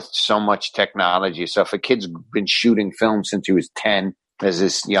up with so much technology. So if a kid's been shooting film since he was 10, there's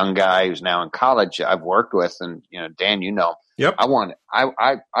this young guy who's now in college I've worked with, and, Dan, Yep.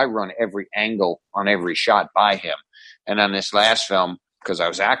 I run every angle on every shot by him. And on this last film, because I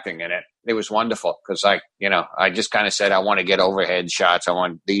was acting in it, it was wonderful because I just kind of said, I want to get overhead shots. I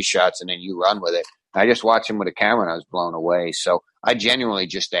want these shots. And then you run with it. I just watched him with a camera and I was blown away. So I genuinely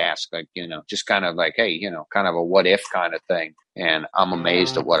just ask, just kind of like, hey, kind of a what if kind of thing. And I'm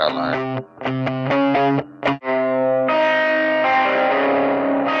amazed at what I learned.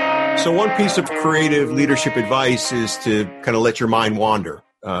 So one piece of creative leadership advice is to kind of let your mind wander,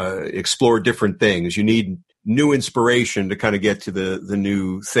 explore different things. You need new inspiration to kind of get to the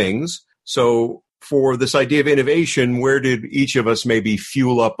new things. So for this idea of innovation, where did each of us maybe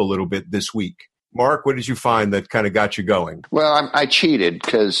fuel up a little bit this week? Mark, what did you find that kind of got you going? Well, I cheated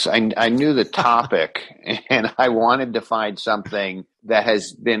because I knew the topic and I wanted to find something that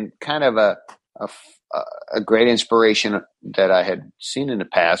has been kind of a great inspiration that I had seen in the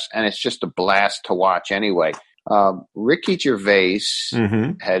past. And it's just a blast to watch anyway. Ricky Gervais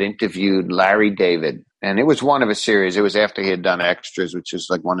had interviewed Larry David, and it was one of a series. It was after he had done Extras, which is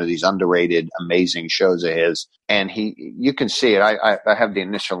like one of these underrated, amazing shows of his. And you can see it. I have the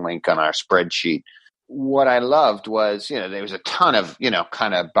initial link on our spreadsheet. What I loved was, there was a ton of,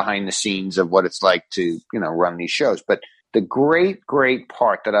 kind of behind the scenes of what it's like to, run these shows. But the great, great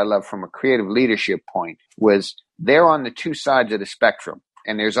part that I love from a creative leadership point was they're on the two sides of the spectrum.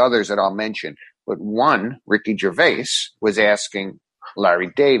 And there's others that I'll mention. But one, Ricky Gervais, was asking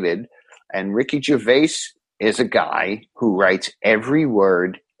Larry David, and Ricky Gervais is a guy who writes every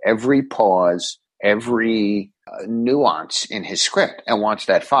word, every pause, every nuance in his script and wants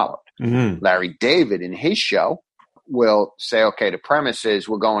that followed. Mm-hmm. Larry David in his show will say, okay, the premise is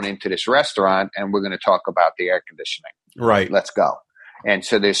we're going into this restaurant and we're going to talk about the air conditioning. Right. Let's go. And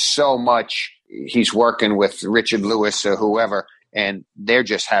so there's so much. He's working with Richard Lewis or whoever, and they're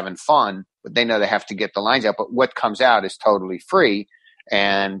just having fun, but they know they have to get the lines out. But what comes out is totally free.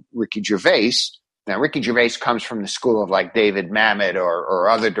 And Ricky Gervais comes from the school of like David Mamet or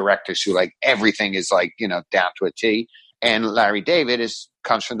other directors who like everything is like, down to a T. And Larry David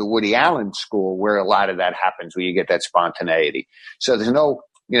comes from the Woody Allen school where a lot of that happens, where you get that spontaneity. So there's no,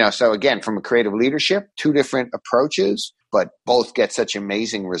 so again, from a creative leadership, two different approaches, but both get such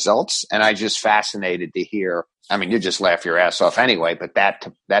amazing results. And I just fascinated to hear. I mean, you just laugh your ass off anyway, but that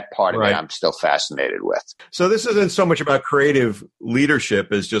part of it, I'm still fascinated with. So this isn't so much about creative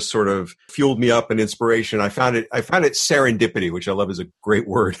leadership as just sort of fueled me up in inspiration. I found it serendipity, which I love is a great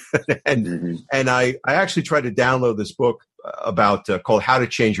word. and I actually tried to download this book about called How to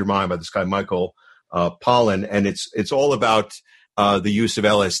Change Your Mind by this guy, Michael Pollan. And it's all about the use of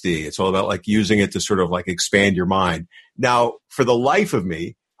LSD. It's all about like using it to sort of like expand your mind. Now, for the life of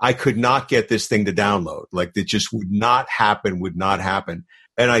me, I could not get this thing to download. Like it just would not happen.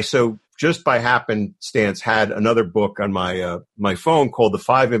 And so just by happenstance had another book on my phone called The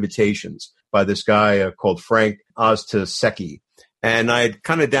 5 Invitations by this guy called Frank Ostasecky. And I had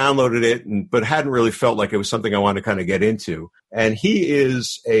kind of downloaded it, but hadn't really felt like it was something I wanted to kind of get into. And he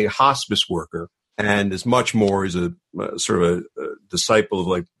is a hospice worker and is much more as a sort of a disciple of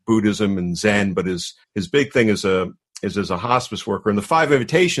like Buddhism and Zen. But his big thing is as a hospice worker. And the 5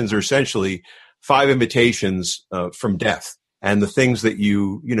 invitations are essentially 5 invitations from death and the things that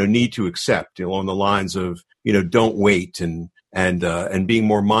you need to accept along the lines of, don't wait and being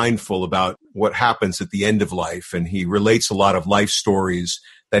more mindful about what happens at the end of life. And he relates a lot of life stories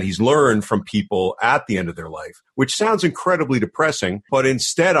that he's learned from people at the end of their life, which sounds incredibly depressing, but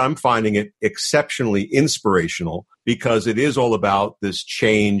instead I'm finding it exceptionally inspirational because it is all about this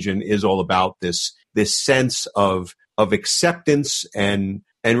change and is all about this sense of acceptance and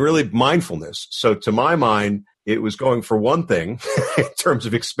really mindfulness. So to my mind, it was going for one thing in terms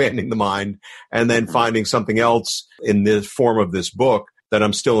of expanding the mind and then finding something else in the form of this book that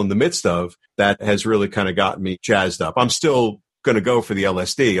I'm still in the midst of that has really kind of gotten me jazzed up. I'm still going to go for the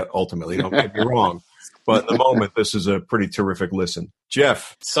LSD ultimately. Don't get me wrong. But at the moment, this is a pretty terrific listen.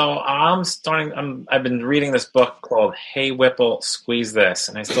 Jeff. So I've been reading this book called Hey Whipple, Squeeze This,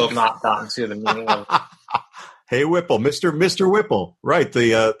 and I still have not gotten to the meaning of it. Hey Whipple, Mr. Whipple, right?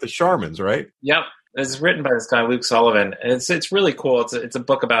 The Charmans, right? Yep. It's written by this guy, Luke Sullivan. And it's really cool. It's a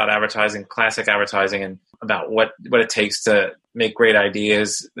book about advertising, classic advertising, and about what it takes to make great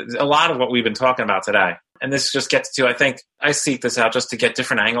ideas. A lot of what we've been talking about today. And this just gets to, I think, I seek this out just to get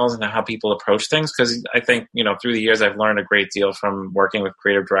different angles into how people approach things. Because I think, through the years, I've learned a great deal from working with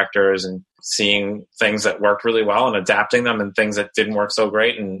creative directors and seeing things that worked really well and adapting them and things that didn't work so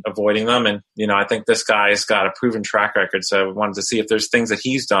great and avoiding them. And, I think this guy's got a proven track record. So I wanted to see if there's things that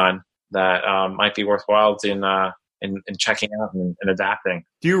he's done that might be worthwhile in checking out and adapting.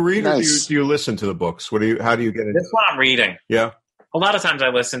 Do you read or do you listen to the books? How do you get into this one? I'm reading. Yeah. a lot of times I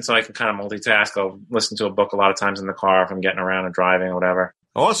listen so I can kind of multitask. I'll listen to a book a lot of times in the car if I'm getting around and driving or whatever.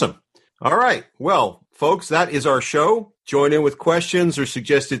 Awesome. All right. Well, folks, that is our show. Join in with questions or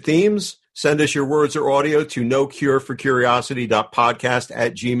suggested themes. Send us your words or audio to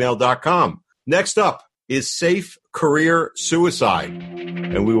nocureforcuriosity.podcast@gmail.com. Next up is Safe Career Suicide,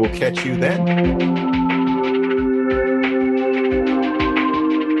 and we will catch you then.